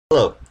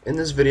Hello, in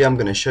this video I'm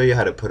going to show you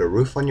how to put a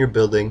roof on your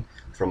building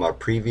from our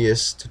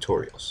previous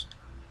tutorials.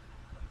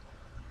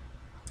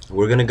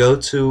 We're going to go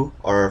to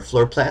our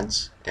floor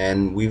plans,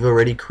 and we've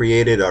already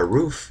created our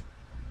roof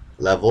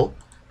level,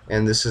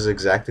 and this is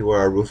exactly where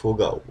our roof will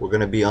go. We're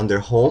going to be under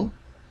Home.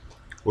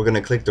 We're going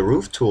to click the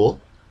Roof tool.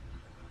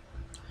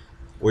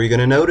 What you're going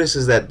to notice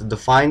is that the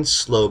Define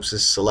Slopes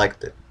is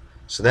selected.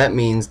 So that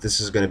means this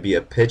is going to be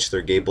a pitched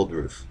or gabled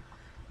roof.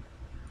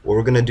 What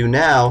we're going to do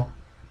now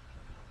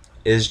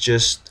is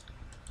just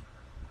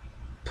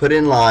put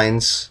in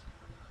lines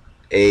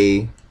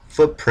a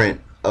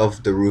footprint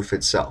of the roof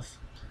itself,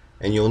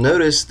 and you'll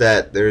notice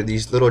that there are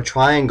these little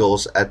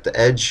triangles at the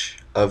edge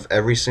of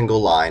every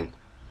single line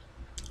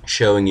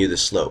showing you the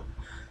slope.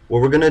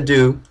 What we're gonna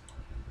do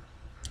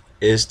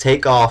is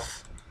take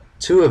off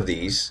two of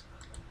these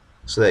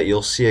so that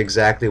you'll see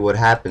exactly what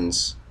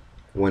happens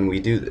when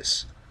we do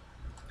this.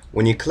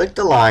 When you click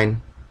the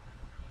line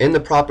in the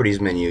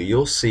properties menu,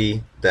 you'll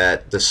see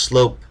that the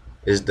slope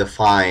is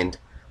defined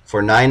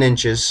for 9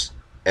 inches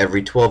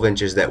every 12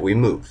 inches that we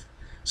move.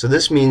 So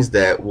this means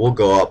that we'll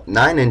go up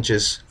 9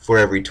 inches for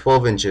every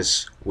 12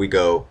 inches we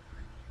go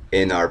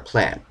in our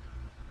plan.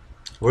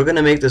 We're going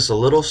to make this a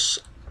little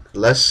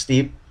less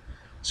steep,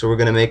 so we're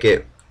going to make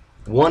it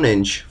 1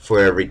 inch for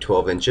every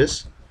 12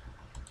 inches.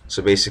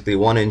 So basically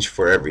 1 inch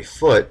for every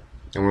foot,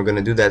 and we're going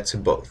to do that to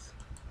both.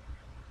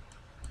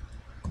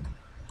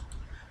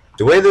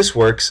 The way this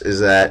works is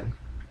that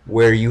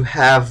where you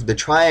have the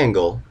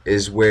triangle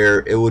is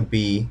where it would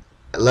be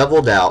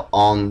leveled out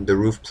on the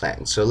roof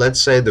plan. So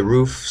let's say the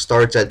roof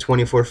starts at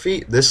 24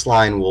 feet, this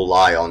line will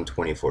lie on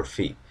 24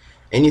 feet.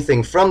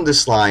 Anything from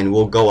this line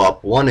will go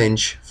up 1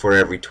 inch for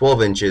every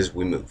 12 inches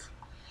we move.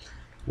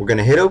 We're going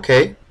to hit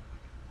OK,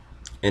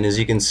 and as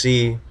you can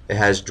see, it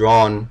has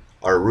drawn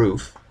our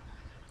roof.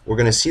 We're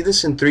going to see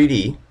this in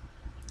 3D,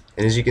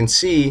 and as you can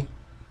see,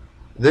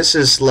 this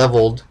is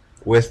leveled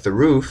with the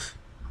roof,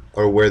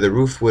 or where the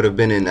roof would have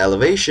been in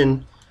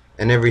elevation,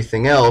 and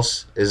everything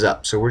else is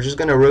up. So we're just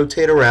going to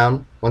rotate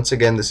around. Once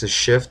again, this is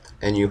shift,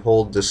 and you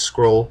hold the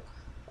scroll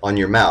on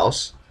your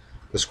mouse,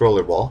 the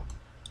scroller ball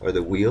or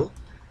the wheel,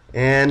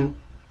 and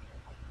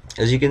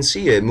as you can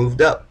see, it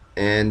moved up,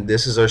 and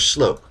this is our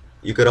slope.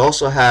 You could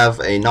also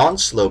have a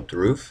non-sloped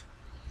roof,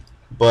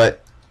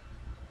 but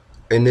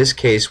in this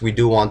case we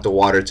do want the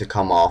water to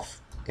come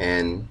off,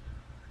 and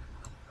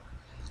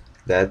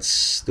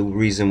that's the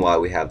reason why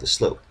we have the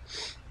slope.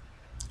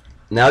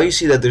 Now you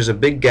see that there's a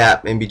big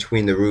gap in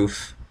between the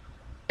roof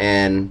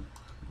and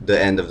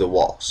the end of the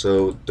wall.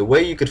 So the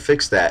way you could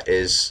fix that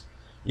is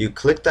you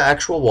click the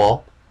actual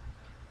wall,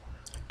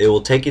 it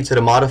will take you to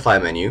the modify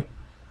menu.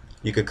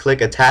 You could click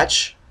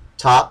attach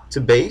top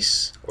to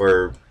base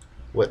or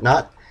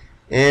whatnot,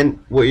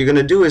 and what you're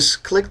gonna do is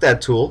click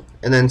that tool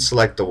and then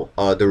select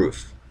the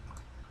roof,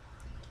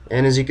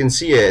 and as you can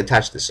see, it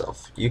attached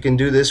itself. You can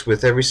do this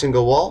with every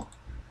single wall.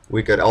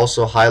 We could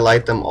also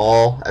highlight them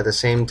all at the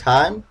same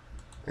time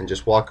and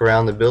just walk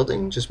around the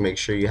building. Just make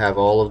sure you have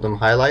all of them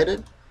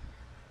highlighted.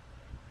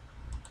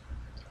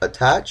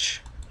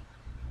 Attach,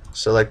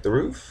 select the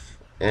roof,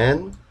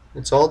 and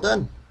it's all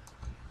done.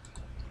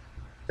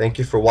 Thank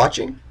you for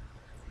watching.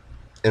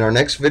 In our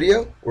next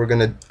video, we're going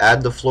to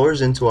add the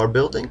floors into our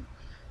building,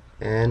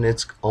 and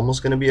it's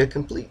almost going to be a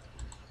complete.